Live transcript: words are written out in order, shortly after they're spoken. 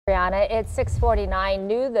Brianna, it's 6:49.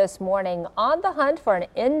 New this morning, on the hunt for an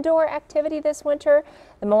indoor activity this winter,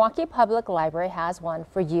 the Milwaukee Public Library has one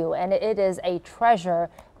for you, and it is a treasure,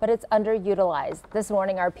 but it's underutilized. This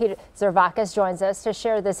morning, our Peter Zervakis joins us to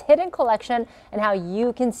share this hidden collection and how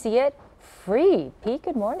you can see it free. Pete,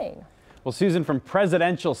 good morning. Well, Susan, from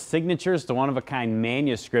presidential signatures to one-of-a-kind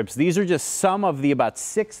manuscripts, these are just some of the about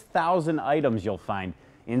 6,000 items you'll find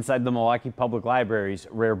inside the Milwaukee Public Library's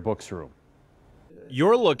Rare Books room.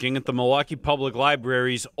 You're looking at the Milwaukee Public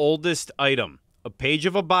Library's oldest item, a page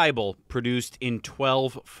of a Bible produced in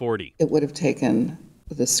 1240. It would have taken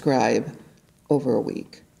the scribe over a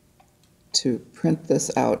week to print this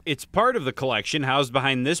out. It's part of the collection housed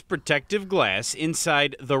behind this protective glass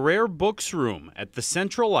inside the Rare Books room at the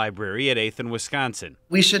Central Library at 8th and Wisconsin.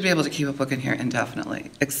 We should be able to keep a book in here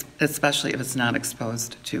indefinitely, especially if it's not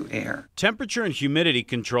exposed to air. Temperature and humidity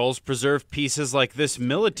controls preserve pieces like this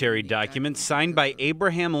military document signed by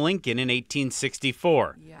Abraham Lincoln in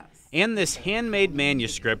 1864. And this handmade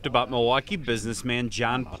manuscript about Milwaukee businessman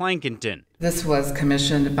John Plankinton. This was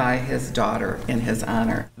commissioned by his daughter in his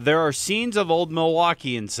honor. There are scenes of old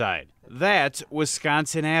Milwaukee inside. That's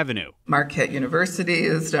Wisconsin Avenue. Marquette University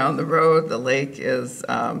is down the road. The lake is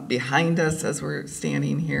behind us as we're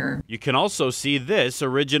standing here. You can also see this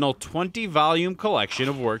original 20-volume collection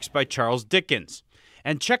of works by Charles Dickens.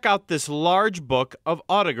 And check out this large book of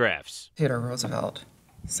autographs. Theodore Roosevelt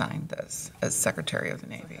signed this as Secretary of the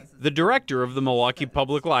Navy. The director of the Milwaukee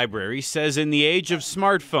Public Library says in the age of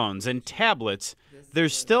smartphones and tablets,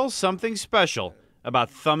 there's still something special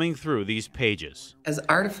about thumbing through these pages. As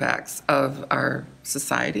artifacts of our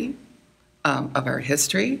society, of our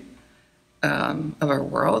history, of our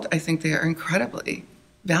world, I think they are incredibly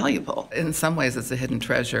valuable. In some ways, it's a hidden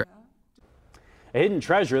treasure. A hidden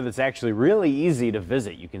treasure that's actually really easy to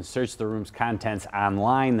visit. You can search the room's contents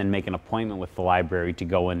online, then make an appointment with the library to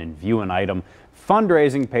go in and view an item.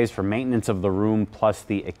 Fundraising pays for maintenance of the room, plus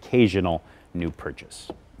the occasional new purchase.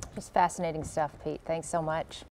 Just fascinating stuff, Pete. Thanks so much.